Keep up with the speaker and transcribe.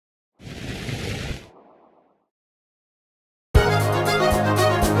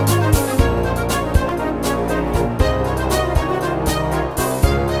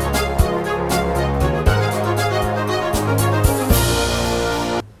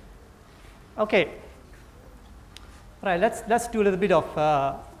Okay. All right, let's do a little bit of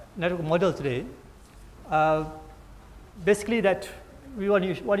network model today. Basically, that we're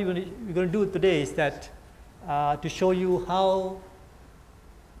going to do today is that to show you how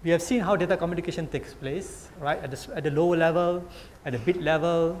we have seen how data communication takes place, right? At the lower level, at the bit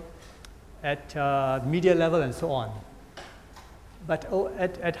level, at media level, and so on. But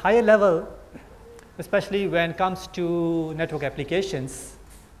at higher level, especially when it comes to network applications,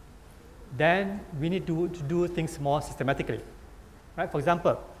 then we need to do things more systematically, right? For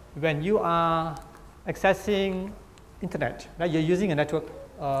example, when you are accessing internet, right? You're using a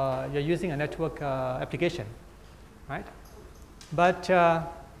network application, right? But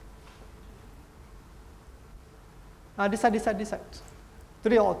this side.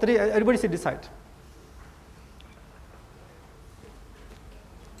 Today, everybody sit this side.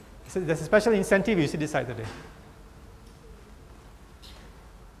 So there's a special incentive you see this side today.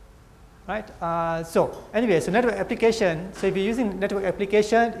 Right? So anyway, so network application, so if you're using network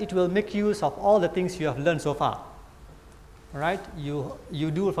application, it will make use of all the things you have learned so far. Right? You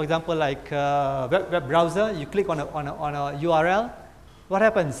do, for example, like web browser, you click on a URL, what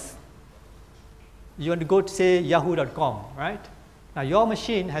happens? You want to go to, say, yahoo.com, right? Now your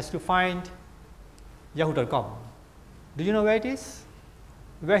machine has to find yahoo.com. Do you know where it is?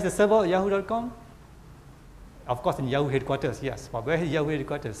 Where is the server yahoo.com? Of course in Yahoo headquarters, yes, but where is Yahoo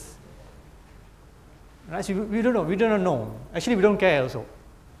headquarters? Right? So we don't know. We don't know. Actually, we don't care also.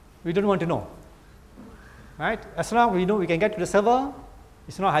 We don't want to know. Right? As long as we know we can get to the server,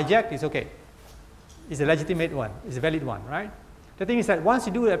 it's not hijacked, it's okay. It's a legitimate one. It's a valid one, right? The thing is that once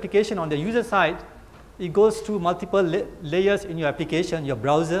you do the application on the user side, it goes through multiple layers in your application, your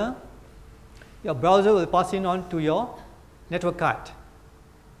browser. Your browser will pass it on to your network card.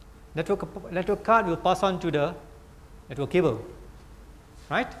 Network card will pass on to the network cable,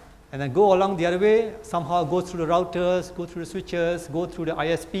 right? And then go along the other way, somehow go through the routers, go through the switches, go through the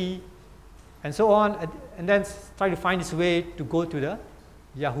ISP, and so on, and then try to find its way to go to the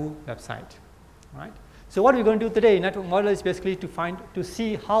Yahoo website, right? So what we're going to do today, network model, is basically to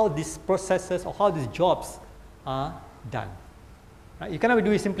see how these processes or how these jobs are done. Right? You cannot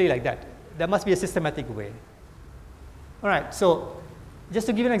do it simply like that. There must be a systematic way. All right. So just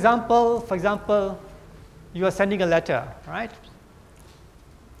to give an example, for example, you are sending a letter, right?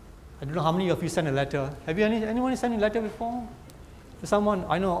 I don't know how many of you send a letter. Have you anyone sent a letter before? To someone?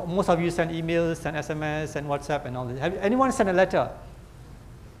 I know most of you send emails, send SMS, send WhatsApp, and all this. Have anyone sent a letter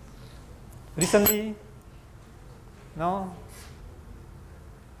recently? No?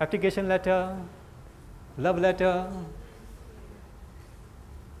 Application letter, love letter,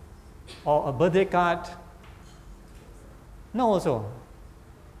 or a birthday card? No, also.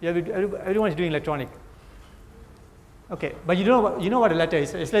 Yeah, everyone is doing electronic. Okay, but you know what a letter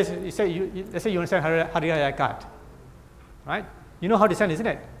is. Let's say you want to send Hari Raya card, right? You know how to send, isn't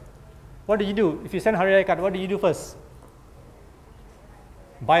it? What do you do if you send Hari Raya card? What do you do first?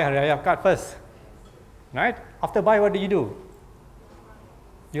 Buy Hari Raya card first, right? After buy, what do?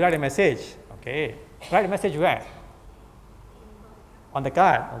 You write a message. Okay, write a message where? On the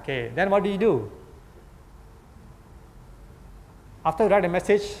card. Okay, then what do? After write a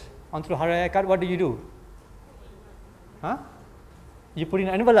message onto Hari Raya card, what do? Huh? You put in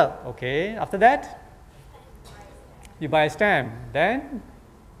an envelope. Okay. After that, you buy a stamp. Then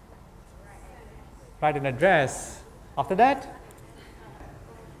write an address. After that,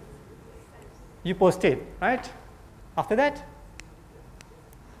 you post it. Right? After that,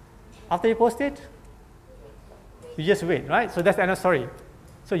 after you post it, you just wait. Right? So that's another story.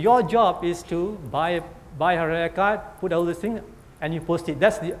 So your job is to buy Hari Raya card, put all this thing, and you post it.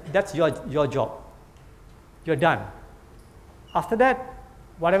 That's your job. You're done. After that,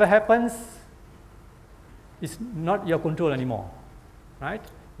 whatever happens is not your control anymore, right?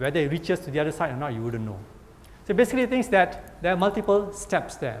 Whether it reaches to the other side or not, you wouldn't know. So basically, things that there are multiple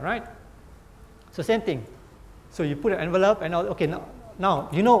steps there, right? So same thing. So you put an envelope and okay, now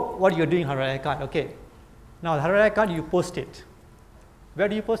you know what you're doing, Hari Raya card. Okay, now the Hari Raya card, you post it. Where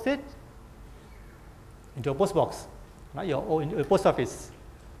do you post it? Into a post box, right? In your post office.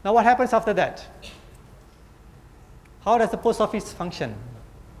 Now what happens after that? How does the post office function?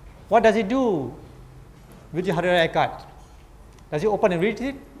 What does it do with your Hari Raya card? Does it open and read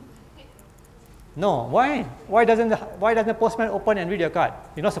it? No. Why? Why doesn't the postman open and read your card?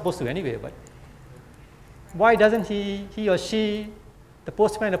 You're not supposed to anyway, but why doesn't he or she, the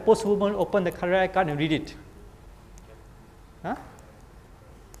postman, the postwoman, open the Hari Raya card and read it? Huh?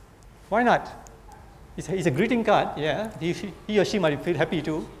 Why not? It's a greeting card, yeah. He or she might feel happy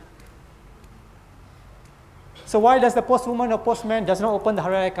too. So why does the postwoman or postman does not open the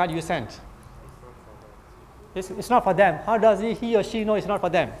Hari Raya card you sent? It's not for them. How does he or she know it's not for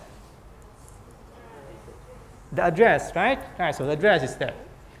them? The address, right? Right, so the address is there.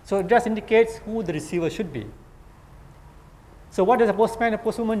 So address indicates who the receiver should be. So what does a postman or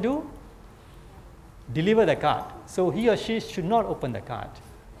postwoman do? Deliver the card. So he or she should not open the card,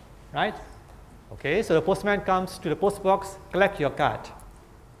 right? Okay, so the postman comes to the post box, collect your card.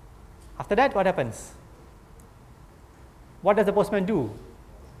 After that, what happens? What does the postman do?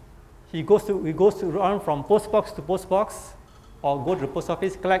 He goes to run from post box to post box, or go to the post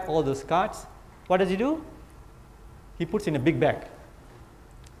office, collect all those cards. What does he do? He puts in a big bag.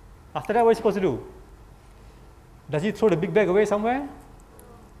 After that, what is he supposed to do? Does he throw the big bag away somewhere?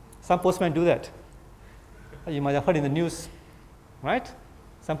 Some postmen do that. You might have heard in the news, right?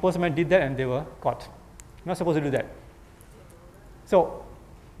 Some postmen did that and they were caught. You're not supposed to do that. So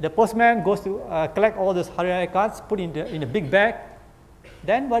the postman goes to collect all those Hari Raya cards, put in a big bag.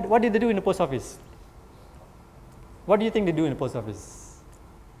 Then what did they do in the post office? What do you think they do in the post office?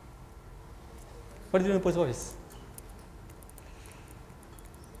 What do they do in the post office?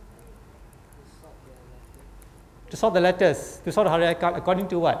 To sort the letters, to sort the Hari Raya card according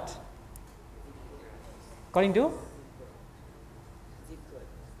to what? According to?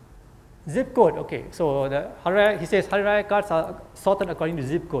 Zip code. Okay, so he says Hari Raya cards are sorted according to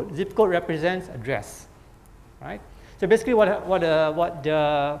zip code. Zip code represents address, right? So basically, what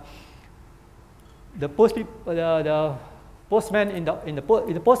the postman in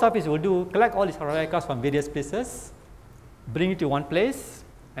the post office will do, collect all these Hari Raya cards from various places, bring it to one place,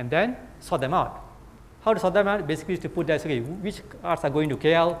 and then sort them out. How to sort them out? Basically, is to put that, okay, which cards are going to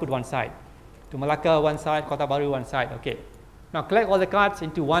KL, put one side, to Malacca one side, Kota Baru one side. Okay. Now collect all the cards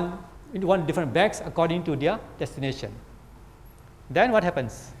into one different bags according to their destination. Then what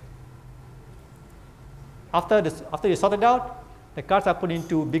happens? After you sort it out, the cards are put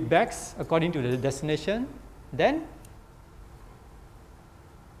into big bags according to the destination. Then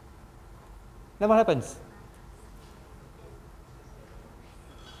what happens?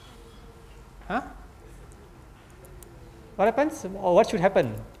 Huh? What happens? Or what should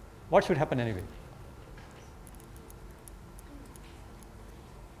happen? What should happen anyway?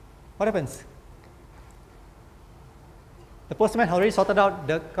 What happens? The postman already sorted out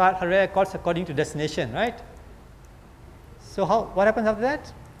the Hari Raya cards according to destination, right? So what happens after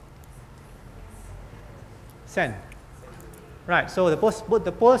that? Send. Right. So the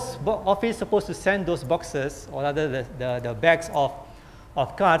post office is supposed to send those boxes, or rather the bags of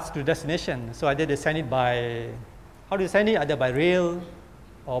cards to destination. So either they send it by, how do you send it? Either by rail,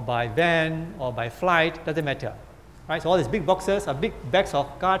 or by van, or by flight, doesn't matter. Right? So all these big boxes or big bags of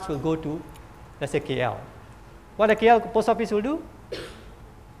cards will go to, let's say, KL. What the KL post office will do?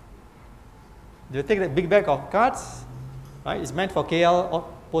 They will take the big bag of cards, right? It's meant for KL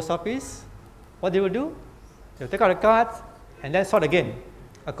post office. What they will do? They will take out the cards and then sort again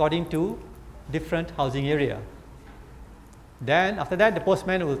according to different housing area. Then after that, the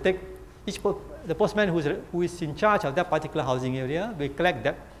postman will take the postman who is in charge of that particular housing area will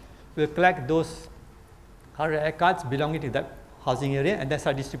collect those Hari Raya cards belonging to that housing area and then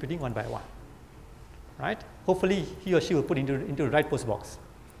start distributing one by one. Right? Hopefully, he or she will put into the right post box.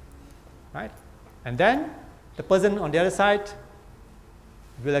 Right? And then the person on the other side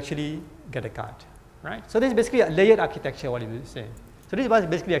will actually get a card. Right? So this is basically a layered architecture, what he was saying. So this is what is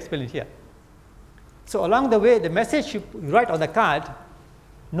basically explained here. So along the way, the message you write on the card,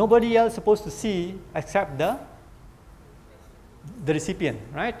 nobody else is supposed to see except the recipient,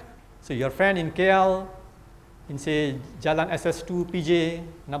 right? So your friend in KL, in say Jalan SS2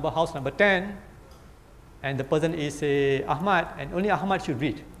 PJ, house number 10, and the person is Ahmad, and only Ahmad should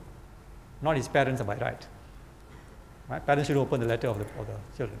read, not his parents by right. Right? Parents should open the letter of the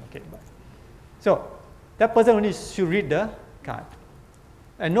children. Okay. So that person only should read the card,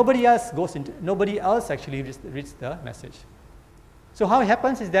 and nobody else actually reads the message. So how it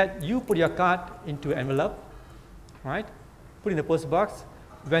happens is that you put your card into an envelope, right? Put in the post box.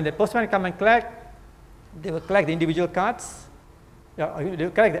 When the postman come and collect, they will collect the individual cards. They will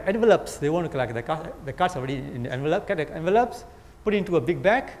collect the envelopes. They want to collect the cards already in the envelope. Collect the envelopes, put it into a big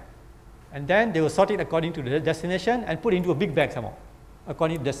bag, and then they will sort it according to the destination and put it into a big bag somehow,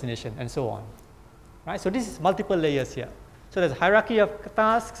 according to destination, and so on. Right? So this is multiple layers here. So there's a hierarchy of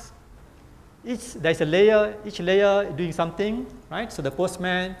tasks. There's a layer, each layer doing something, right? So the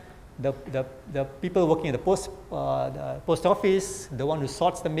postman, the people working at the post office, the one who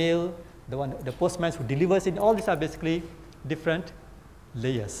sorts the mail, the postman who delivers it, all these are basically different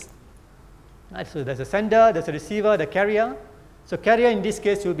layers. Right? So there's a sender, there's a receiver, the carrier. So carrier in this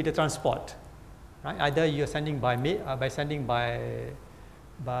case will be the transport. Right? Either you're sending by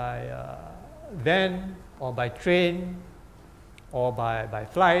van or by train or by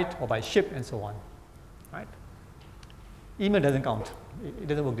flight or by ship and so on, right? Email doesn't count. It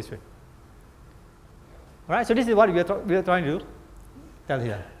doesn't work this way. All right, so this is what we are trying to tell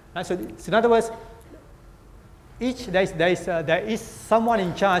here. Right? So in other words, there is someone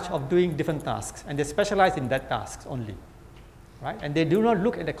in charge of doing different tasks, and they specialize in that task only, right? And they do not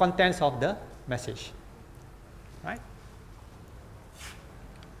look at the contents of the message, right?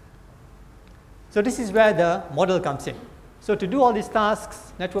 So this is where the model comes in. So to do all these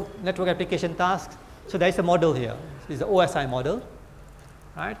tasks, network application tasks, so there is a model here. This is the OSI model,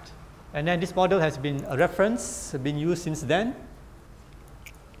 right? And then this model has been a reference, been used since then.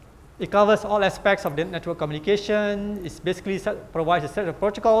 It covers all aspects of the network communication. It basically provides a set of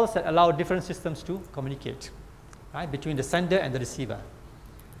protocols that allow different systems to communicate, right, between the sender and the receiver,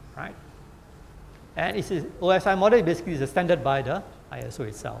 right? And it's an OSI model basically is a standard by the ISO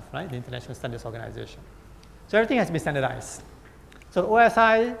itself, right, the International Standards Organization. So everything has been standardized. So the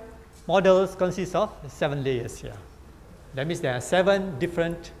OSI models consist of 7 layers here. That means there are 7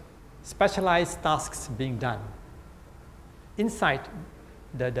 different specialized tasks being done inside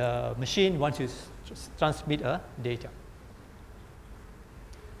the machine once you transmit a data.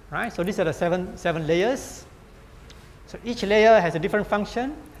 Right? So these are the seven layers. So each layer has a different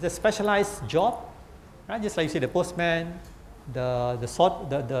function, has a specialized job. Right? Just like you see the postman, the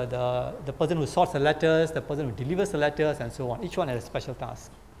person who sorts the letters, the person who delivers the letters, and so on. Each one has a special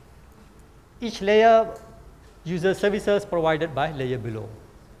task. Each layer uses services provided by layer below.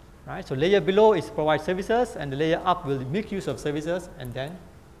 Right? So layer below is provide services, and the layer up will make use of services, and then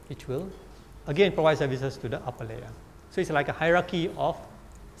it will again provide services to the upper layer. So it's like a hierarchy of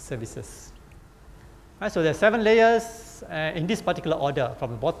services. Right? So there are 7 layers in this particular order,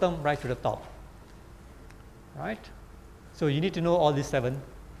 from the bottom right to the top. Right? So you need to know all these 7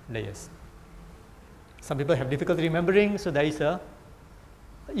 layers. Some people have difficulty remembering, so there is a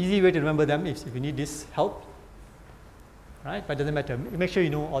easy way to remember them if you need this help. Right? But it doesn't matter. Make sure you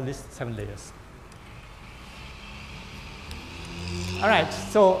know all these 7 layers. All right.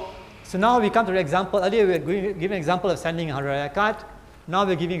 So now we come to the example. Earlier we were giving an example of sending a hardware card. Now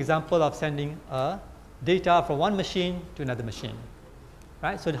we're giving an example of sending data from one machine to another machine.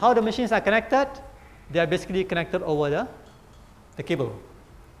 Right? So how the machines are connected? They are basically connected over the cable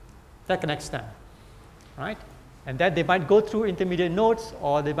that connects them. Right? And that they might go through intermediate nodes,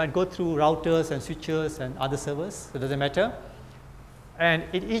 or they might go through routers and switches and other servers. So it doesn't matter. And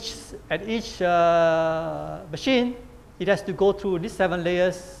at each machine, it has to go through these 7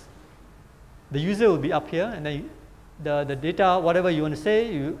 layers. The user will be up here, and then the data, whatever you want to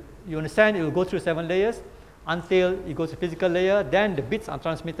say, you want to send, it will go through 7 layers until it goes to physical layer. Then the bits are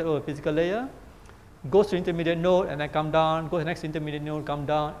transmitted over physical layer, goes to intermediate node, and then come down, goes to the next intermediate node, come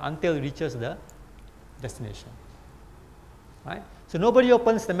down until it reaches the destination. Right? So nobody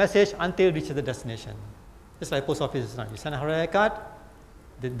opens the message until it reaches the destination. Just like post office, you send a hardware card,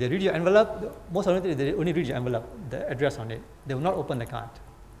 they read your envelope. Most of the time they only read your envelope, the address on it. They will not open the card.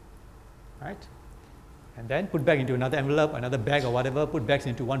 Right? And then put back into another envelope, another bag or whatever, put bags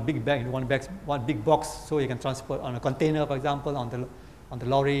into one big bag, into one big box, so you can transport on a container, for example, on the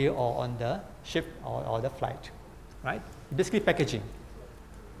lorry or on the ship or the flight. Right? Basically packaging.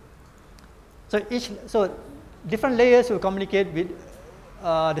 So different layers will communicate with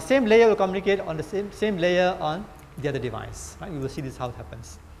the same layer will communicate on the same layer on the other device. Right? You will see this how it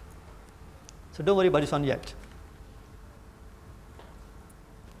happens. So don't worry about this one yet.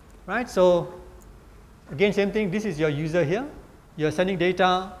 Right? So again, same thing. This is your user here. You are sending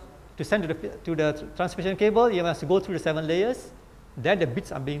data to send to the transmission cable. You must go through the 7 layers. Then the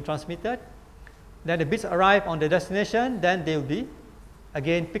bits are being transmitted. Then the bits arrive on the destination. Then they will be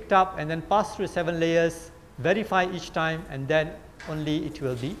again picked up and then passed through 7 layers, verify each time, and then only it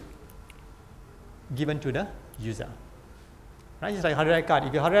will be given to the user. Right? Just like hardware card.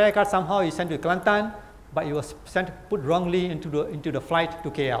 If your hardware card somehow you sent to Kelantan, but it was put wrongly into the flight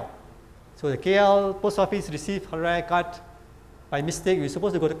to KL. So the KL post office received hardware card by mistake. You're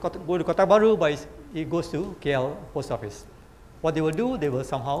supposed to go to Kota Baru, but it goes to KL post office. What they will do, they will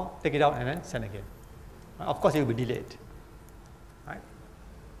somehow take it out and then send again. Of course, it will be delayed. Right?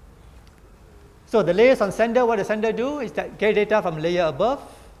 So the layers on sender, what the sender do is that get data from layer above,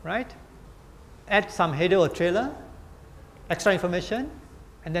 right? Add some header or trailer, extra information,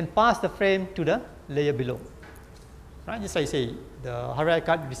 and then pass the frame to the layer below. Right? Just like you say, the hardware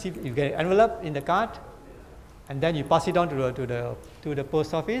card you get an envelope in the card, and then you pass it on to the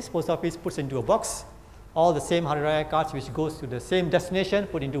post office. Post office puts into a box all the same hardware cards which goes to the same destination,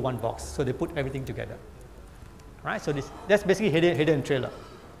 put into one box. So they put everything together. Right? So that's basically header and trailer.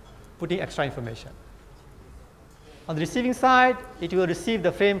 putting extra information. On the receiving side, it will receive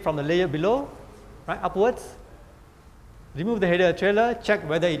the frame from the layer below, right, upwards, remove the header trailer, check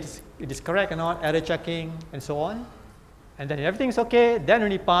whether it is correct or not, error checking, and so on. And then if everything is okay, then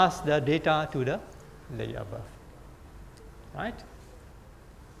only pass the data to the layer above, right?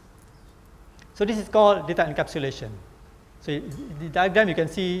 So this is called data encapsulation. So the diagram you can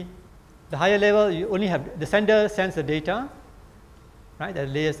see, the higher level you only have the sender sends the data, right, at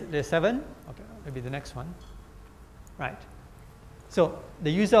layer 7, okay, maybe the next one, right. So the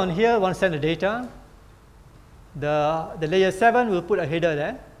user on here wants to send the data, the layer 7 will put a header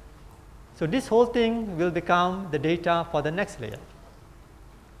there. So this whole thing will become the data for the next layer.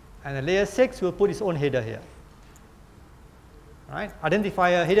 And the layer 6 will put its own header here. Right?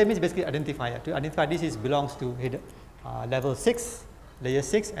 Identifier, header means basically identifier. To identify this belongs to header, level 6, layer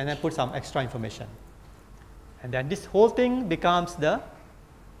 6, and then put some extra information. And then this whole thing becomes the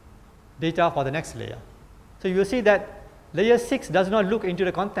data for the next layer. So you will see that layer 6 does not look into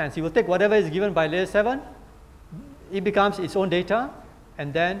the contents. It will take whatever is given by layer 7, it becomes its own data,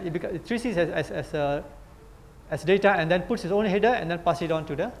 and then it treats it as data, and then puts its own header, and then pass it on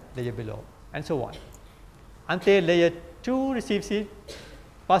to the layer below, and so on. Until layer 2 receives it,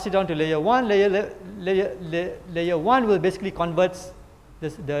 pass it on to layer 1. Layer 1 will basically convert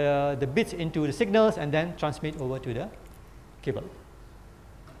the bits into the signals and then transmit over to the cable.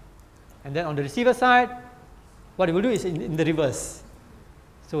 And then on the receiver side, what it will do is in the reverse.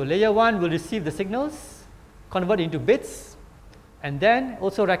 So layer 1 will receive the signals, convert into bits, and then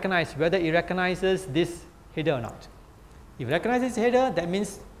also recognize whether it recognizes this header or not. If it recognizes header, that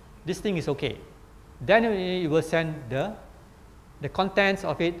means this thing is okay. Then it will send the contents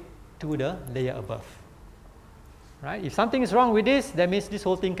of it to the layer above. Right? If something is wrong with this, that means this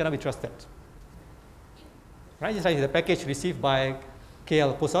whole thing cannot be trusted. Right? Just like the package received by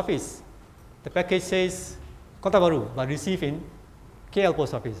KL Post Office. The package says Kota Baru, but received in KL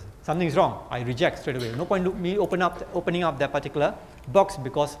Post Office. Something is wrong, I reject straight away. No point me opening up that particular box,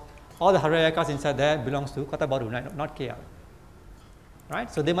 because all the harayakas inside there belongs to Kota Baru, not KL.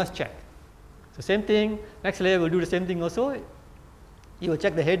 Right? So they must check. So same thing, next layer will do the same thing also. You will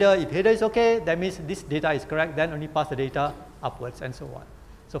check the header. If header is okay, that means this data is correct, then only pass the data upwards, and so on.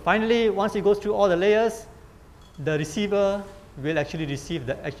 So finally, once it goes through all the layers, the receiver will actually receive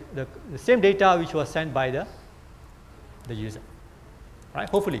the same data which was sent by the user. Right?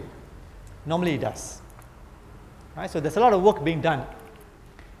 Hopefully. Normally it does. Right? So there's a lot of work being done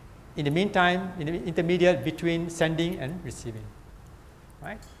in the meantime, in the intermediate between sending and receiving.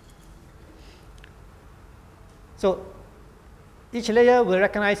 Right? So each layer will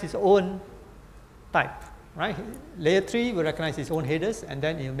recognize its own type. Right? Layer 3 will recognize its own headers, and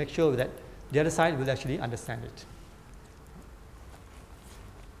then it will make sure that the other side will actually understand it.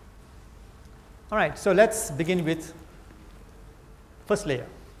 All right, so let's begin with first layer,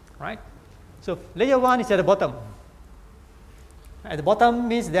 right? So layer 1 is at the bottom. At the bottom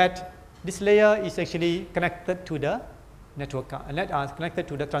means that this layer is actually connected to the network, connected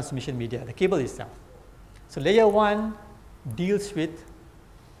to the transmission media, the cable itself. So layer 1 deals with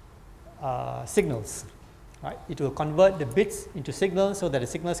signals, right? It will convert the bits into signals so that the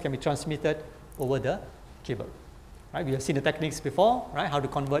signals can be transmitted over the cable. Right? We have seen the techniques before, right? How to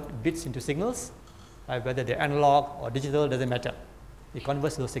convert bits into signals, right? Whether they're analog or digital, doesn't matter. It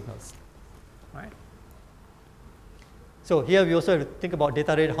converts those signals, right? So here we also have to think about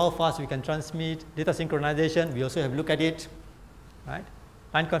data rate, how fast we can transmit, data synchronization, we also have to look at it, right?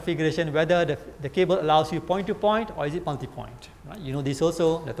 Line configuration, whether the cable allows you point to point or is it multi-point, right? You know this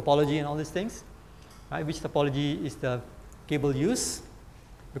also, the topology and all these things, right? Which topology is the cable use,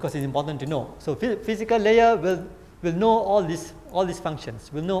 because it's important to know. So physical layer will know all these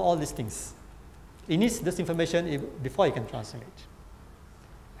functions, will know all these things. It needs this information before it can transmit.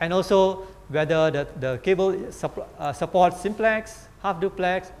 And also whether the cable supports simplex, half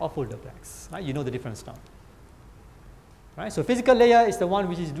duplex, or full duplex. Right? You know the difference now. Right? So physical layer is the one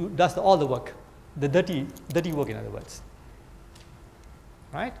which does all the work, the dirty work, in other words.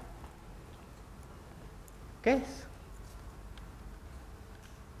 Right? Okay.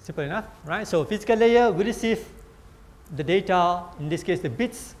 Simple enough, right? So physical layer will receive the data, in this case the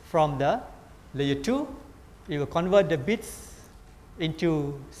bits from the layer 2. It will convert the bits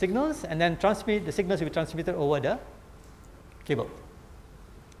into signals and then transmit, the signals will be transmitted over the cable.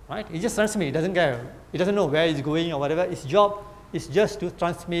 Right? It just transmits, it doesn't care. It doesn't know where it's going or whatever. Its job is just to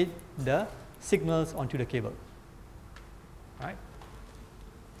transmit the signals onto the cable. Right?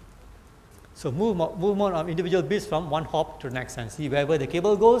 So movement of individual bits from one hop to the next, and see wherever the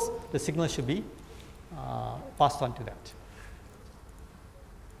cable goes, the signal should be passed on to that.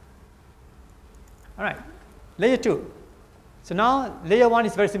 All right, layer 2. So now layer 1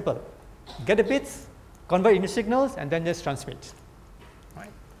 is very simple. Get the bits, convert into signals, and then just transmit. Right.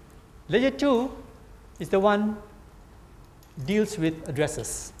 Layer 2 is the one deals with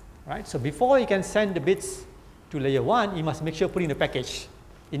addresses. Right. So before you can send the bits to layer 1, you must make sure put in a package.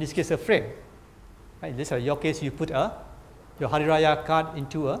 In this case, a frame. Right. In this your case, you put your Hari Raya card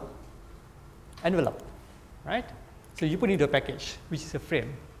into a envelope. Right. So you put into a package, which is a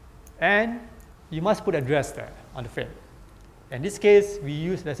frame, and you must put address there on the frame. In this case,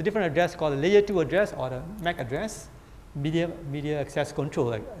 there's a different address called a layer 2 address or a MAC address, media access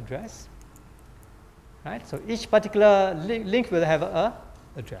control address. Right? So each particular link will have a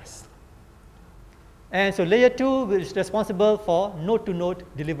address. And so layer 2 is responsible for node to node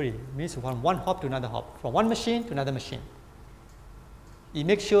delivery, means from one hop to another hop, from one machine to another machine. It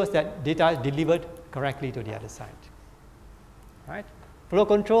makes sure that data is delivered correctly to the other side. Right? Flow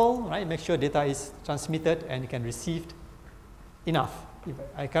control, right? Make sure data is transmitted and can received enough. If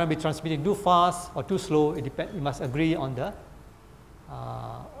I cannot be transmitting too fast or too slow, you must agree on the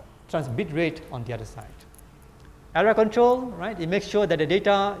bit rate on the other side. Error control, right? It makes sure that the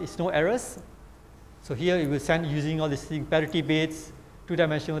data is no errors. So here you will send using all these things, parity bits,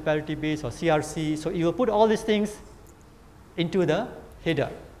 two-dimensional parity bits or CRC. So you will put all these things into the header.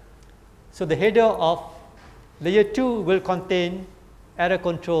 So the header of layer 2 will contain error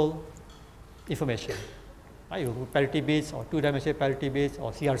control information. Right? You put parity bits or two-dimensional parity bits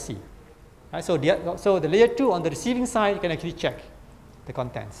or CRC. Right? So the layer 2 on the receiving side can actually check the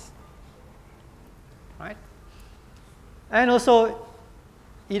contents. Right? And also,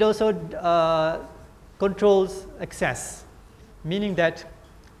 it also controls access, meaning that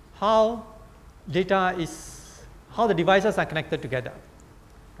how the devices are connected together.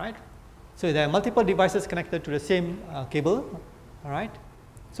 Right? So there are multiple devices connected to the same cable. All right?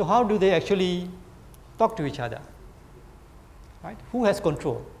 So how do they actually talk to each other? Right? Who has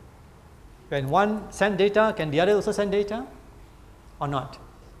control? When one sends data, can the other also send data or not?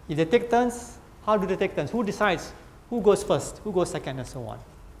 If they take turns, how do they take turns? Who decides who goes first, who goes second, and so on?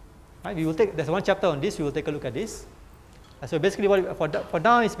 Right? We will there's one chapter on this. We will take a look at this. So basically, for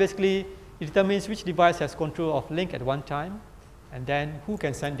now is basically it determines which device has control of link at one time, and then who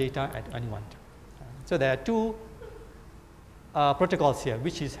can send data at any one time. So there are two protocols here,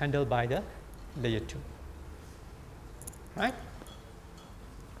 which is handled by the layer 2. Right?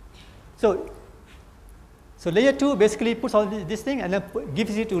 So layer 2 basically puts all this thing and then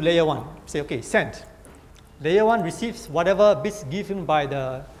gives it to layer 1. Say, okay, send. Layer 1 receives whatever bits given by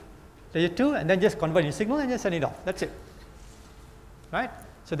the layer 2 and then just convert in signal and just send it off. That's it. Right?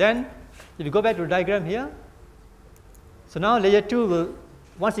 So then, if you go back to the diagram here, so now layer 2 will,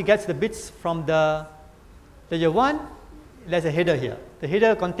 once it gets the bits from the layer 1, there's a header here. The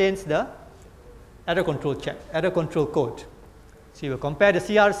header contains the error control code. So you will compare the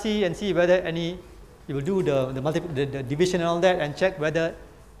CRC and see whether you will do the division and all that and check whether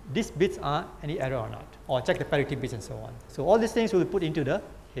these bits are any error or not, or check the parity bits and so on. So all these things will be put into the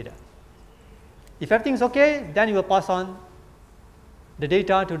header. If everything is okay, then you will pass on the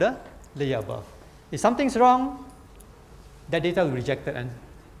data to the layer above. If something's wrong, that data will be rejected and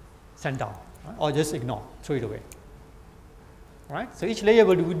sent down, right? Or just ignore, throw it away. Right? So each layer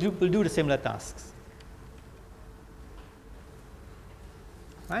will do the similar tasks.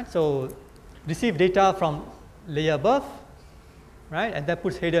 Right? So receive data from layer above, right? And then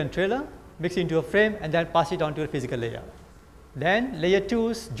puts header and trailer, mix it into a frame, and then pass it on to a physical layer. Then layer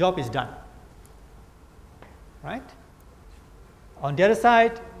 2's job is done. Right? On the other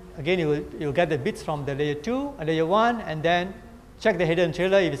side, again you will get the bits from the layer 2 and layer 1, and then check the header and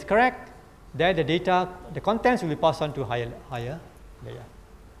trailer. If it's correct, then the data, the contents will be passed on to higher layer.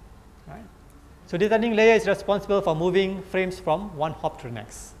 Right? So this running layer is responsible for moving frames from one hop to the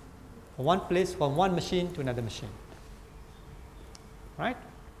next, from one place, from one machine to another machine. Right?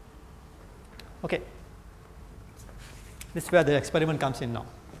 Okay. This is where the experiment comes in now.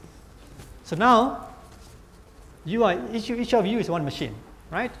 So now, each of you is one machine,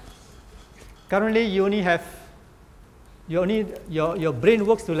 right? Currently, you only have your brain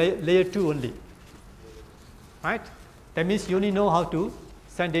works to layer 2 only, right? That means you only know how to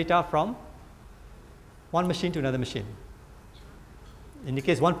send data from one machine to another machine. In the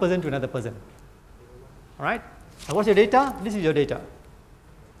case, one person to another person. All right? And what's your data? This is your data.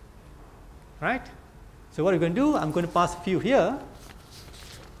 Right? So what are you going to do? I'm going to pass a few here.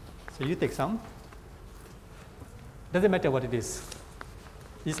 So you take some. Doesn't matter what it is.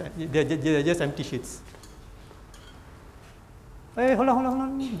 They're just empty sheets. Hey, hold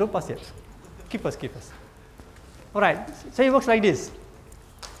on. Don't pass yet. Keep us. All right. So it works like this.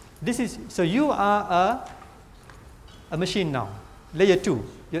 So you are a machine now, layer 2,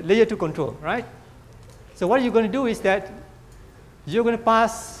 layer 2 control, right? So what you're going to do is that you're going to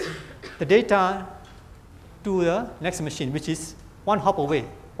pass the data to the next machine, which is one hop away,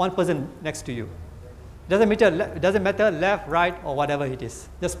 one person next to you. Doesn't matter left, right, or whatever it is.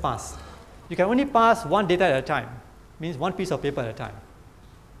 Just pass. You can only pass one data at a time. Means one piece of paper at a time.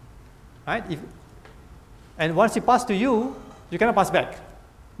 Right? And once it passes to you, you cannot pass back.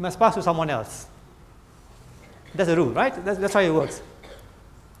 You must pass to someone else. That's the rule, right? That's how it works.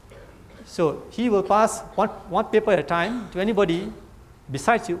 So he will pass one paper at a time to anybody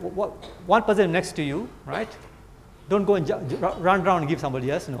besides you, one person next to you, right? Don't go and run around and give somebody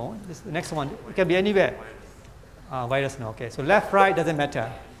else. No, this is the next one. It can be anywhere. Virus, no. Okay. So left, right doesn't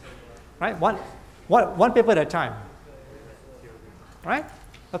matter, right? One paper at a time, right?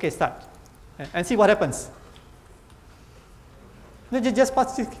 Okay, start and see what happens. No,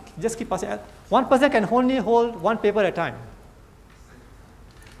 just keep passing. One person can only hold one paper at a time.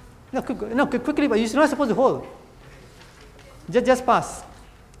 No, quickly, but you're not supposed to hold. Just pass.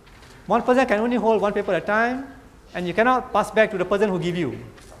 One person can only hold one paper at a time, and you cannot pass back to the person who give you.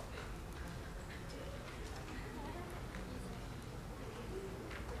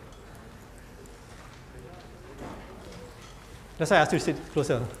 That's why I asked you to sit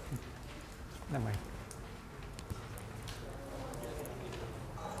closer. Never mind.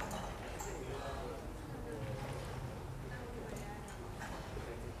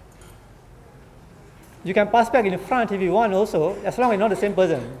 You can pass back in front if you want also, as long as you're not the same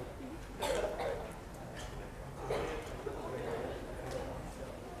person.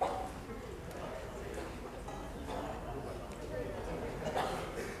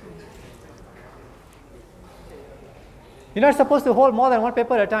 You're not supposed to hold more than one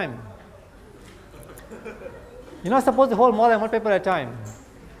paper at a time. You're not supposed to hold more than one paper at a time.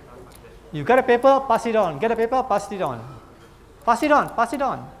 You get a paper, pass it on. Get a paper, pass it on. Pass it on, pass it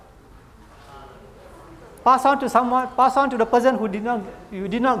on. Pass on to someone, pass on to the person who you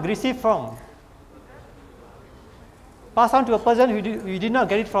did not receive from. Pass on to a person who you did not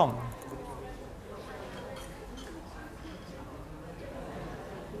get it from.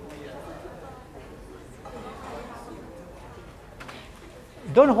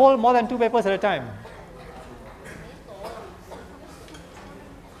 Don't hold more than two papers at a time.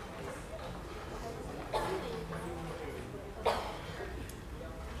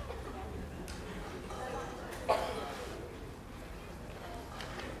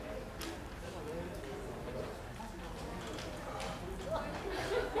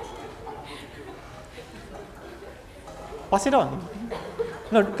 Pass it on.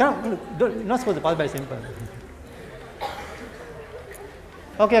 No, you're not supposed to pass by the same person.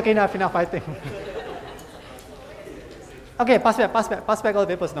 Okay, enough fighting. Okay, pass back all the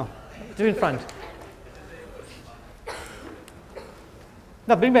papers now. Do in front.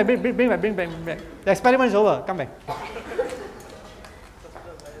 No, bring back. The experiment is over. Come back.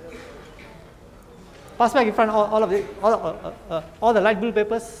 Pass back in front all the light blue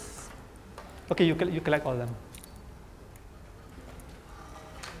papers. Okay, you collect all of them.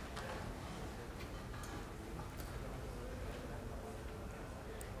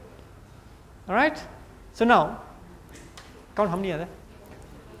 All right. So now, count how many are there.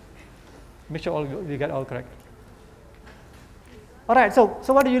 Make sure we get all correct. All right. So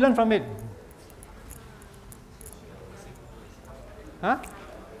what do you learn from it? Huh?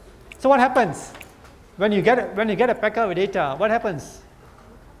 So what happens when you get a packet with data? What happens?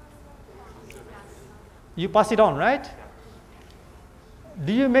 You pass it on, right?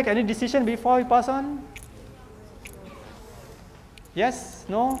 Do you make any decision before you pass on? Yes?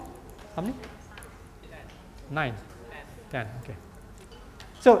 No? How many? 9, 10. Okay.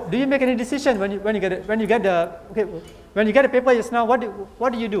 So, do you make any decision when you get a paper just now? What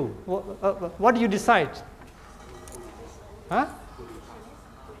do you do? What do you decide? Huh?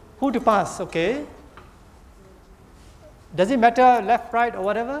 Who to pass? Okay. Does it matter left, right, or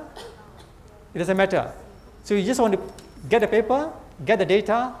whatever? It doesn't matter. So you just want to get a paper, get the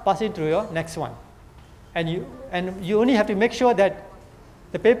data, pass it to your next one, and you only have to make sure that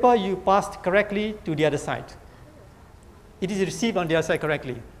the paper you passed correctly to the other side. It is received on the other side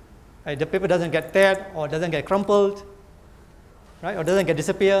correctly. Right? The paper doesn't get teared or doesn't get crumpled, right? Or doesn't get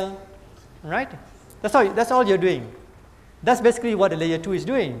disappear, right? That's all you're doing. That's basically what the layer 2 is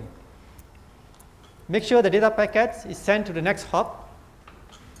doing. Make sure the data packet is sent to the next hop,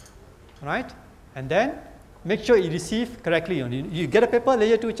 right? And then make sure you receive correctly. You get a paper,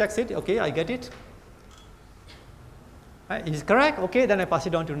 layer 2 checks it. Okay, I get it. Right? It is correct. Okay, then I pass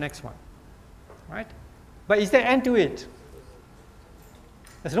it on to the next one, right? But is there end to it?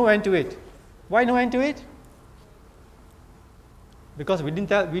 There's no end to it. Why no end to it? Because we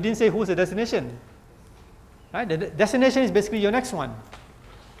didn't say who's the destination. Right? The destination is basically your next one.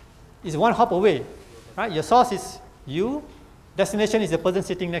 It's one hop away. Right? Your source is you, destination is the person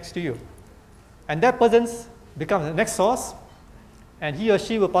sitting next to you. And that person becomes the next source, and he or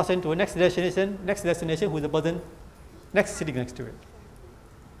she will pass into a next destination who is the person next sitting next to it.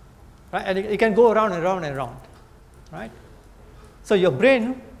 Right? And it can go around and around and around. Right? So your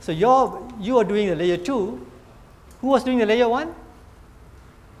brain, so you are doing the layer 2. Who was doing the layer 1?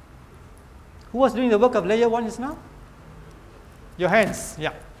 Who was doing the work of layer 1 just now? Your hands,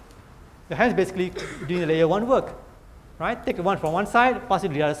 yeah. Your hands basically doing the layer 1 work. Right? Take the one from one side, pass it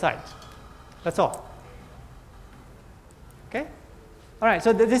to the other side. That's all. Okay? All right,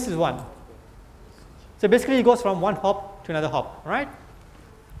 so this is one. So basically it goes from one hop to another hop, right?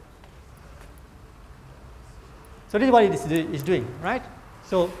 So this is what it is doing, right?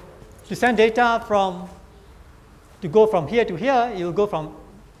 So to send data to go from here to here, you will go from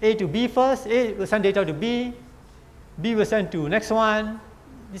A to B first. A will send data to B. B will send to next one.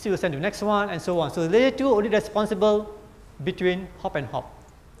 This will send to next one, and so on. So layer 2 only responsible between hop and hop,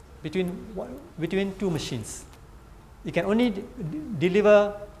 between two machines. It can only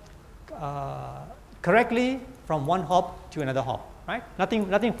deliver correctly from one hop to another hop, right?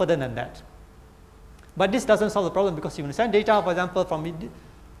 Nothing further than that. But this doesn't solve the problem, because if you send data, for example,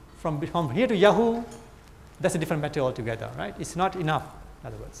 from here to Yahoo, that's a different matter altogether, right? It's not enough, in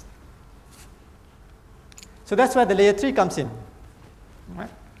other words. So that's where the layer 3 comes in, right?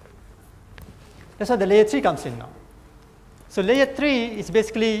 That's where the layer 3 comes in now. So layer 3 is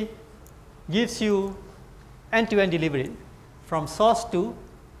basically gives you end-to-end delivery from source to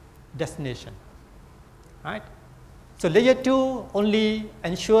destination, right? So layer 2 only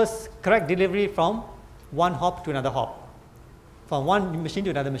ensures correct delivery from one hop to another hop, from one machine to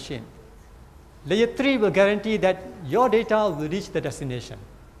another machine. Layer 3 will guarantee that your data will reach the destination,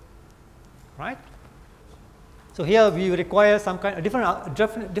 right? So here we require some kind of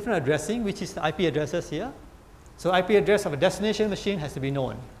different addressing, which is the IP addresses here. So IP address of a destination machine has to be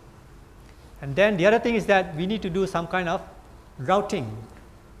known. And then the other thing is that we need to do some kind of routing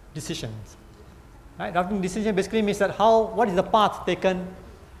decisions. Right? Routing decision basically means that what is the path taken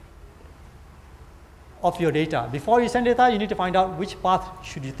of your data. Before you send data, you need to find out which path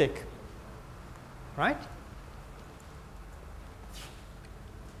should you take. Right?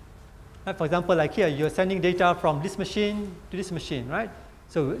 For example, like here, you're sending data from this machine to this machine, right?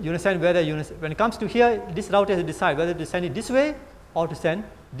 So you understand whether when it comes to here, this router has to decide whether to send it this way or to send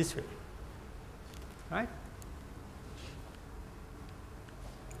this way, right?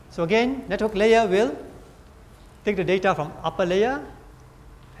 So again, network layer will take the data from upper layer,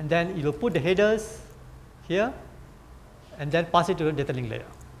 and then it will put the headers here, and then pass it to the data link layer,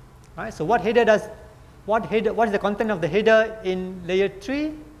 right? So what is the content of the header in layer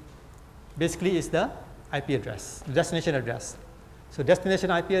 3? Basically is the IP address, the destination address. So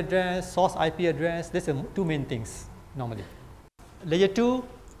destination IP address, source IP address, these are two main things normally. Layer 2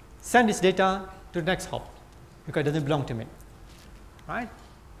 send this data to the next hop because it doesn't belong to me, right?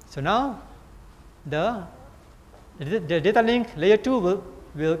 So now the data link layer 2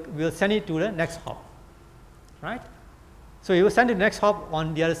 will send it to the next hop, right? So you will send it to the next hop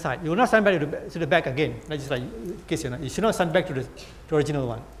on the other side. You will not send back to the back again. That's just like in case you should not send back to the original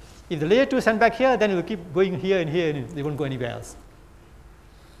one. If the layer 2 send back here, then it will keep going here and here, and it won't go anywhere else.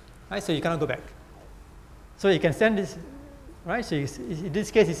 Right? So you cannot go back. So you can send this, right? So in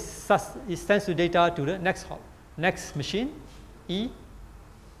this case, it sends the data to the next hop, next machine, E.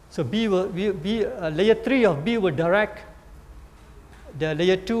 So layer 3 of B will direct the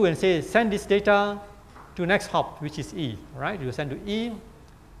layer 2 and say send this data to next hop, which is E. Right? You will send to E.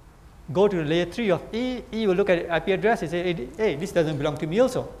 Go to the layer 3 of E. E will look at the IP address and say, hey, this doesn't belong to me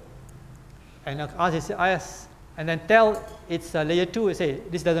also. And ask, and then tell its layer 2 and say,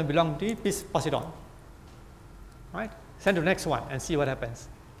 this doesn't belong to you, please pass it on. Right? Send to the next one and see what happens.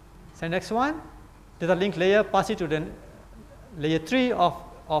 Send next one, data link layer, pass it to the layer 3 of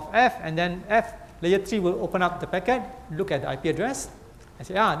F, and then layer 3 will open up the packet, look at the IP address, and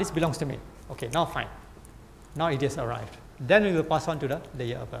say, this belongs to me. Okay, now fine. Now it has arrived. Then we will pass on to the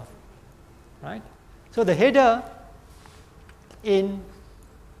layer above. Right? So the header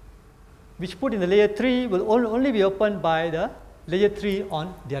which put in the layer 3 will only be opened by the layer 3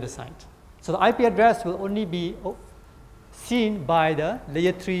 on the other side. So the IP address will only be seen by the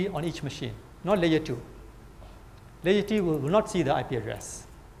layer 3 on each machine, not layer 2. Layer 3 will not see the IP address.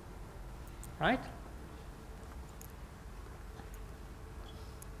 Right?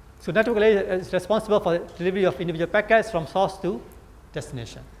 So network layer is responsible for the delivery of individual packets from source to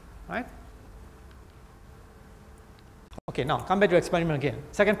destination, right? Okay, now come back to experiment again.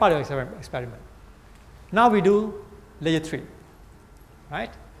 Second part of experiment. Now we do layer 3, right?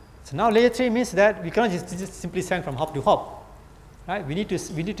 So now layer 3 means that we cannot just simply send from hop to hop, right? We need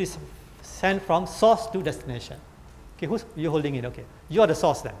to send from source to destination. Okay, who's you holding it? Okay, you are the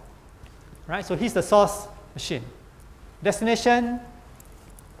source then, right? So here's the source machine. Destination.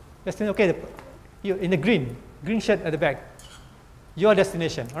 Okay, you in the green shirt at the back. Your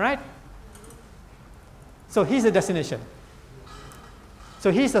destination, all right? So here's the destination.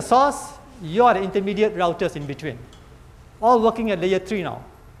 So here's the source. You are the intermediate routers in between, all working at layer 3 now,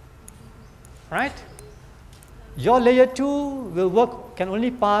 right? Your layer 2 will work, can only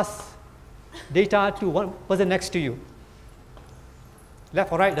pass data to one person next to you.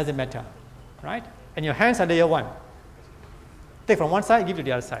 Left or right doesn't matter, right? And your hands are layer 1. Take from one side, give to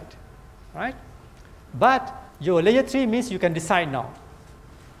the other side, right? But your layer 3 means you can decide now,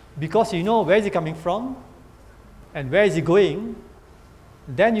 because you know where is it coming from and where is it going.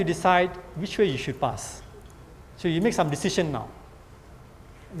 Then you decide which way you should pass. So you make some decision now.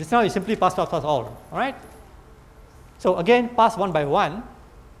 This now you simply pass all right? So again, pass one by one.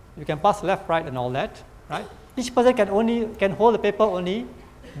 You can pass left, right, and all that, right? Each person can hold the paper only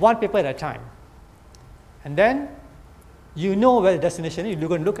one paper at a time. And then you know where the destination is. You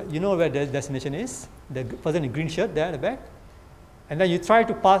go and look, you know where the destination is, the person in green shirt there at the back. And then you try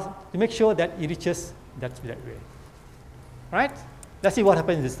to pass to make sure that it reaches that way. Right? Let's see what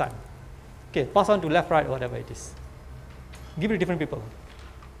happens this time. Okay, pass on to left, right, whatever it is. Give it to different people.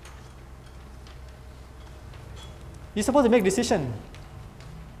 You're supposed to make decision.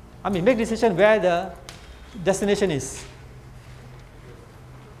 Make decision where the destination is.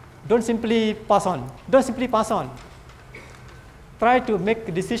 Don't simply pass on. Don't simply pass on. Try to make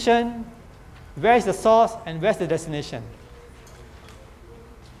a decision where is the source and where's the destination.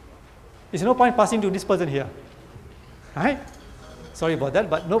 There's no point passing to this person here. Right? Sorry about that,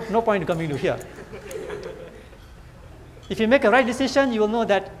 but no point coming to here. If you make a right decision, you will know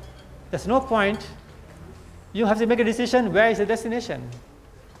that there's no point. You have to make a decision where is the destination.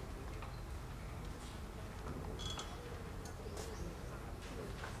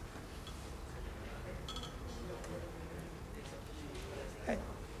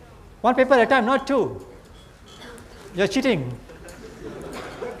 One paper at a time, not two. You're cheating.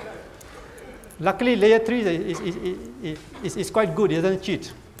 Luckily, layer 3 is quite good. It doesn't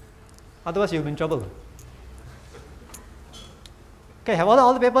cheat. Otherwise, you'll be in trouble. Okay, have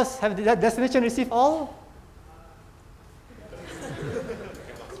all the papers, have the destination received all?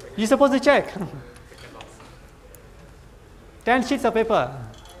 You're supposed to check. 10 sheets of paper.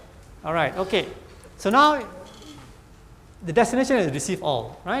 All right, okay. So now, the destination is received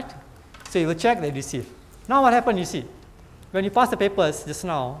all, right? So you will check they receive. Now what happened, you see? When you pass the papers just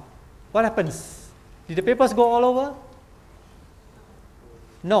now, what happens? Did the papers go all over?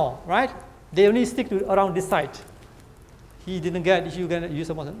 No, right? They only stick to around this side. He didn't get, you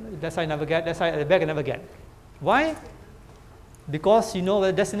supposed that side never get, that side at the back never get. Why? Because you know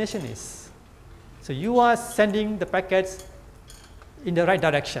where the destination is. So you are sending the packets in the right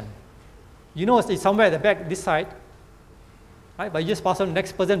direction. You know it's somewhere at the back, this side, right? But you just pass on the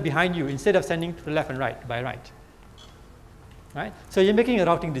next person behind you instead of sending to the left and right, by right. Right? So you're making a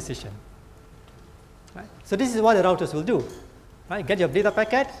routing decision. Right? So this is what the routers will do. Right? Get your data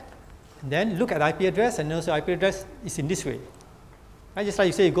packet, and then look at IP address, and also IP address is in this way. Right? Just like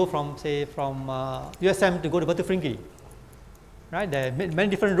you say, you go from USM to go to Batu-Fringhi. Right? There are many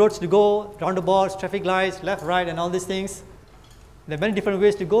different roads to go, roundabouts, traffic lights, left, right, and all these things. There are many different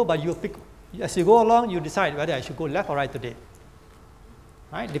ways to go, but you pick, as you go along, you decide whether I should go left or right today.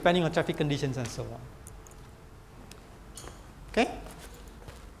 Right? Depending on traffic conditions and so on. Okay?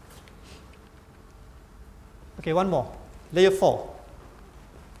 Okay, one more. Layer 4.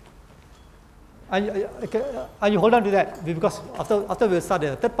 And you hold on to that, because after we'll start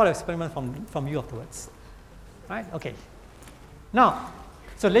the third part of experiment from you afterwards. Right? Okay. Now,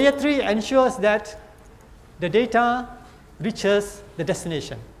 so layer 3 ensures that the data reaches the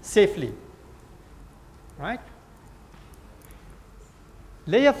destination safely. Right?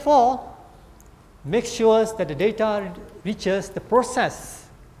 Layer 4 makes sure that the data reaches the process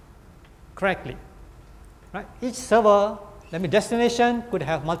correctly. Right? Each server, destination could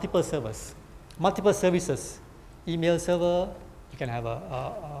have multiple servers, multiple services, email server, you can have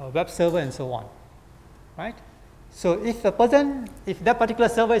a web server and so on. Right? So if that particular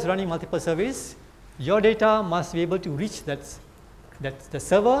server is running multiple services, your data must be able to reach the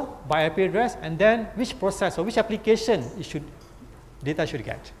server by IP address, and then which process or which application data should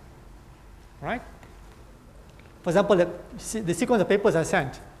get. Right? For example, the sequence of papers are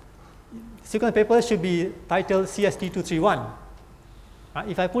sent. The sequence of papers should be titled CST231.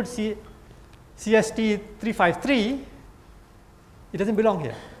 If I put CST353, it doesn't belong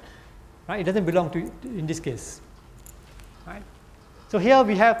here. Right? It doesn't belong to in this case. Right? So here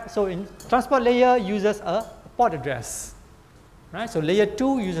we have, so in transport layer uses a port address. Right? So layer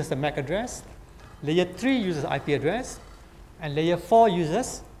 2 uses the MAC address, layer 3 uses IP address, and layer 4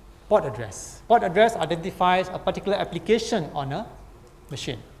 uses port address. Port address identifies a particular application on a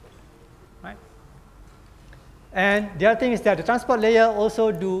machine. Right? And the other thing is that the transport layer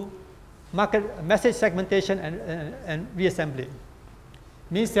also do message segmentation and reassembly.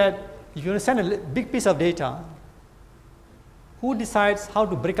 Means that if you want to send a big piece of data, who decides how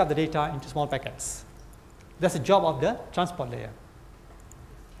to break up the data into small packets? That's the job of the transport layer.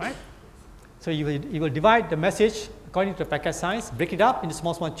 Right? So you will divide the message according to the packet size, break it up into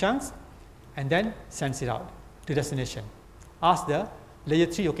small chunks, and then sends it out to destination. Ask the layer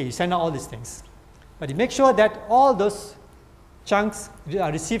 3, okay, you send out all these things. But you make sure that all those chunks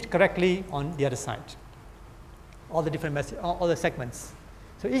are received correctly on the other side. All the different all the segments.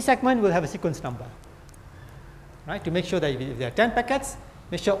 So each segment will have a sequence number. Right? To make sure that if there are 10 packets,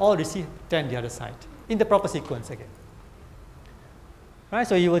 make sure all receive 10 the other side in the proper sequence again. Right?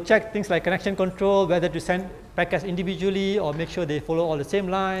 So you will check things like connection control, whether to send packets individually or make sure they follow all the same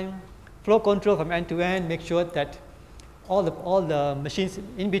line. Flow control from end to end, make sure that all the machines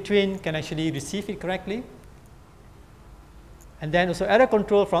in between can actually receive it correctly. And then also error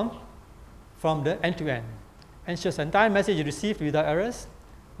control from the end to end. Ensures the entire message is received without errors,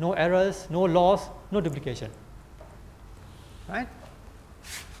 no loss, no duplication. Right?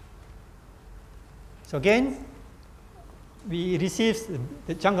 So again, we receive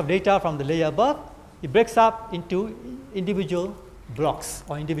the chunk of data from the layer above. It breaks up into individual blocks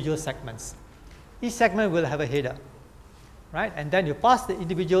or individual segments. Each segment will have a header. Right? And then you pass the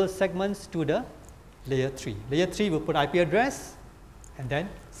individual segments to the layer 3. Layer 3 will put IP address and then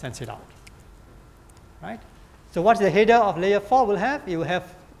sends it out. Right? So what's the header of layer 4 will have? It will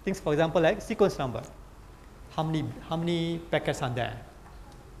have things, for example, like sequence number. How many packets are there?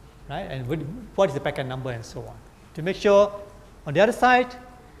 Right? And what is the packet number and so on. To make sure on the other side,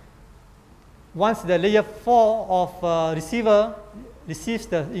 once the layer 4 of receiver receives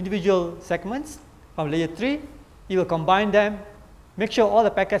the individual segments from layer 3, it will combine them, make sure all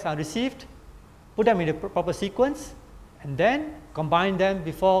the packets are received, put them in the proper sequence, and then combine them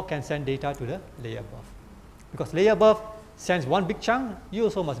before can send data to the layer above. Because layer above sends one big chunk, you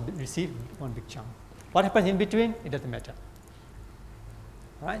also must receive one big chunk. What happens in between, it doesn't matter.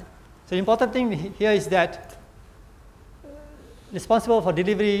 Right? So the important thing here is that responsible for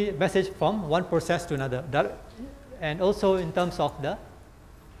delivery message from one process to another, and also in terms of the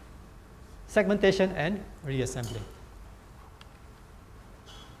segmentation and reassembly.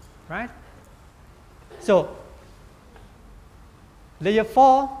 Right? So layer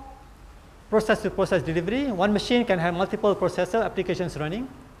 4, process to process delivery. One machine can have multiple processor applications running,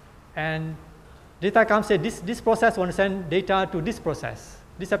 and data comes say this process wants to send data to this process,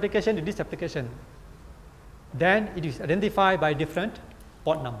 this application to this application. Then it is identified by different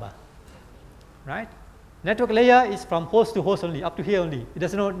port number. Right? Network layer is from host to host only, up to here only. It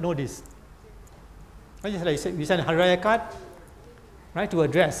does not know this. Just like we send a Hari Raya card, right, to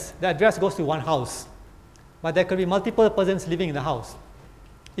address. The address goes to one house, but there could be multiple persons living in the house.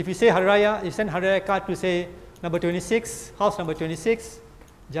 If you say Hari Raya, you send Hari Raya card to say number 26, house number 26,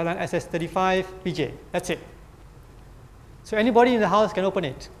 Jalan SS35, PJ. That's it. So anybody in the house can open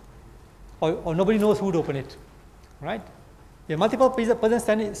it, or nobody knows who to open it, right? If multiple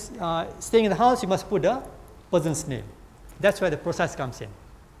persons staying in the house, you must put the person's name. That's where the process comes in,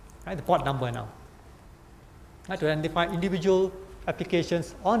 right? The port number now. Right, to identify individual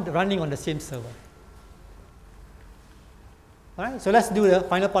applications running on the same server. All right, so let's do the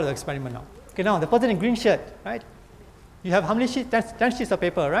final part of the experiment now. Okay, now the person in green shirt, right? You have how many sheets? 10 sheets of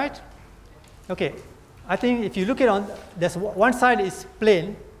paper, right? Okay, I think if you look at there's one side is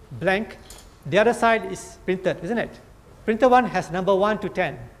plain, blank, the other side is printed, isn't it? Printed one has number 1 to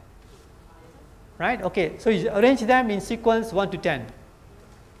 10. Right? Okay, so you arrange them in sequence 1 to 10.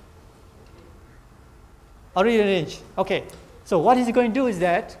 Already arranged. Okay, so what he's going to do is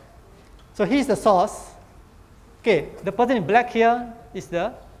that, so here's the source. Okay, the person in black here is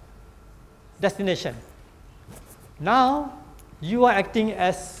the destination. Now you are acting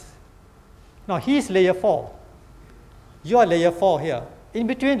as, now he's layer 4. You are layer 4 here. In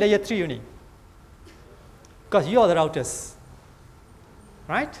between layer 3 only. Because you are the routers.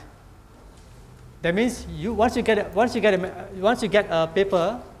 Right? That means once you get a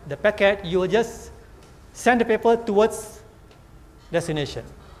paper, the packet, you will just send the paper towards destination.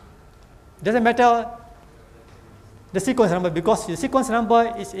 Doesn't matter the sequence number, because the sequence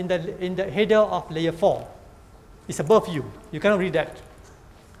number is in the header of layer 4. It's above you. You cannot read that.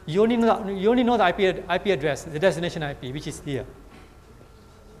 You only know the IP address, the destination IP, which is here.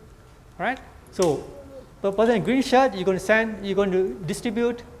 All right. So, per person in green shirt, you're going to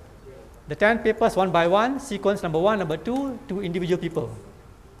distribute the 10 papers one by one, sequence number 1, number 2, to individual people.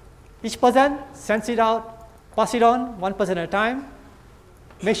 Each person sends it out, pass it on, one person at a time.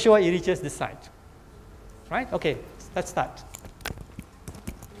 Make sure it reaches this site. Right? Okay, let's start.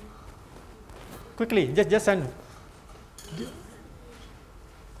 Quickly, just send.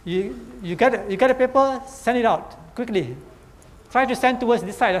 You get a paper, send it out quickly. Try to send towards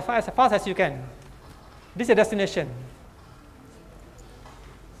this side as fast as you can. This is a destination.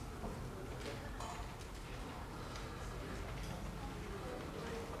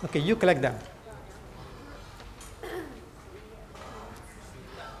 Okay, you collect them.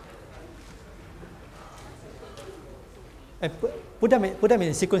 And put them in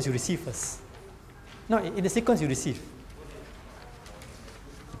the sequence you receive first. No, in the sequence you receive.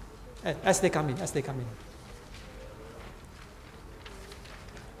 As they come in.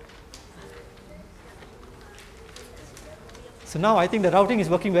 So now I think the routing is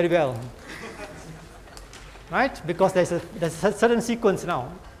working very well. Right? Because there's a certain sequence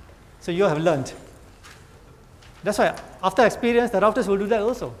now. So you have learned. That's why after experience, the routers will do that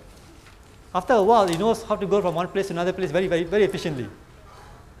also. After a while, he knows how to go from one place to another place very, very, very efficiently.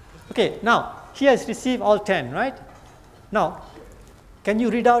 Okay, now he has received all 10, right? Now, can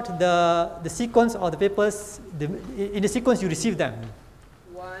you read out the sequence or the papers in the sequence you receive them?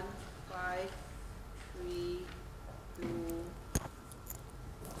 1, 5, 3, 2.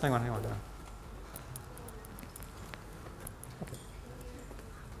 Hang on. Okay.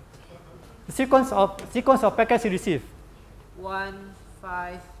 The sequence of packets you receive. 1,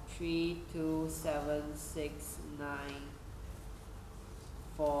 5, 3, 2, 7, 6, 9,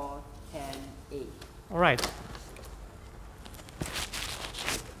 4, 10, 8. All right.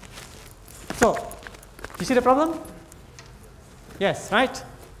 So, you see the problem? Yes, right?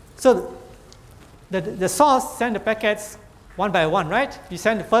 So, the source send the packets one by one, right? You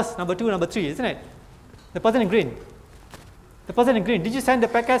send the first, number 2, number 3, isn't it? The person in green. Did you send the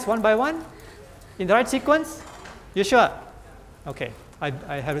packets one by one in the right sequence? You sure? Okay, I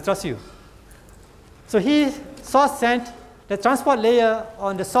have to trust you. So source sent, the transport layer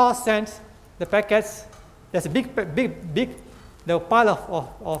on the source sends the packets. There's a big the pile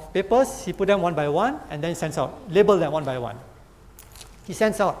of papers. He put them one by one and then sends out, label them one by one. He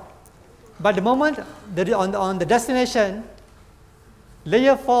sends out. But the moment on the destination,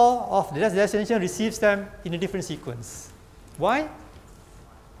 layer 4 of the destination receives them in a different sequence. Why?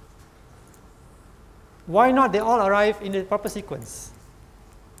 Why not they all arrive in the proper sequence?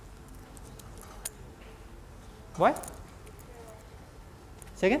 Why?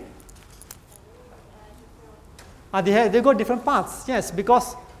 Say again? They got different paths. Yes,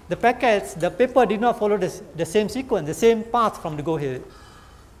 because the paper did not follow the same sequence, the same path from the go here.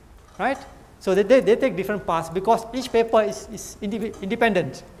 Right? So they take different paths because each paper is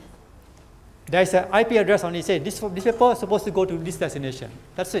independent. There is an IP address on it. Say this paper is supposed to go to this destination.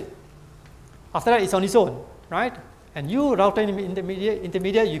 That's it. After that, it's on its own, right? And you, router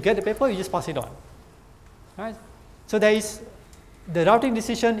intermediate, you get the paper, you just pass it on, right? So the routing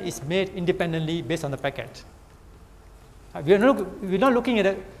decision is made independently based on the packet. We're not looking at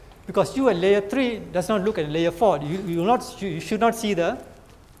it because you at layer 3 does not look at layer 4. You should not see the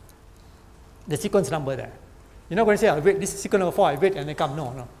sequence number there. You're not going to say, wait, this is sequence number 4, I wait and they come.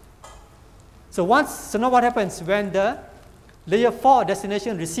 No. So now what happens when the layer 4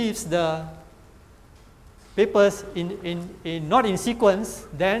 destination receives the papers not in sequence,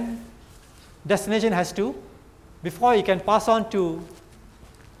 then destination has to, before you can pass on to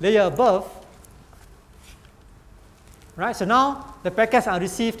layer above, right? So now the packets are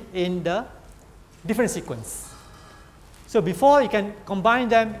received in the different sequence. So before you can combine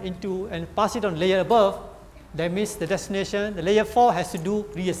them into and pass it on layer above, that means the destination, the layer 4 has to do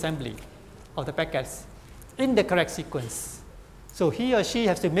reassembly of the packets in the correct sequence. So he or she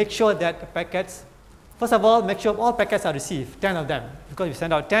has to make sure that the packets, first of all, make sure all packets are received, 10 of them, because you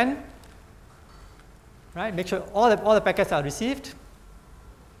send out 10, right? Make sure all the packets are received,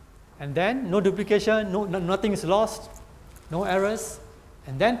 and then no duplication, nothing is lost, no errors,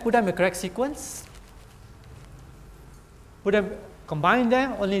 and then put them in the correct sequence, combine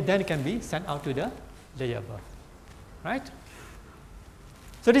them, only then it can be sent out to the layer above, right?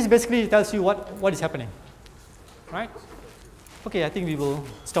 So this basically tells you what is happening, right? Okay, I think we will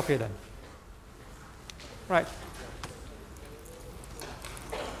stop here then. Right.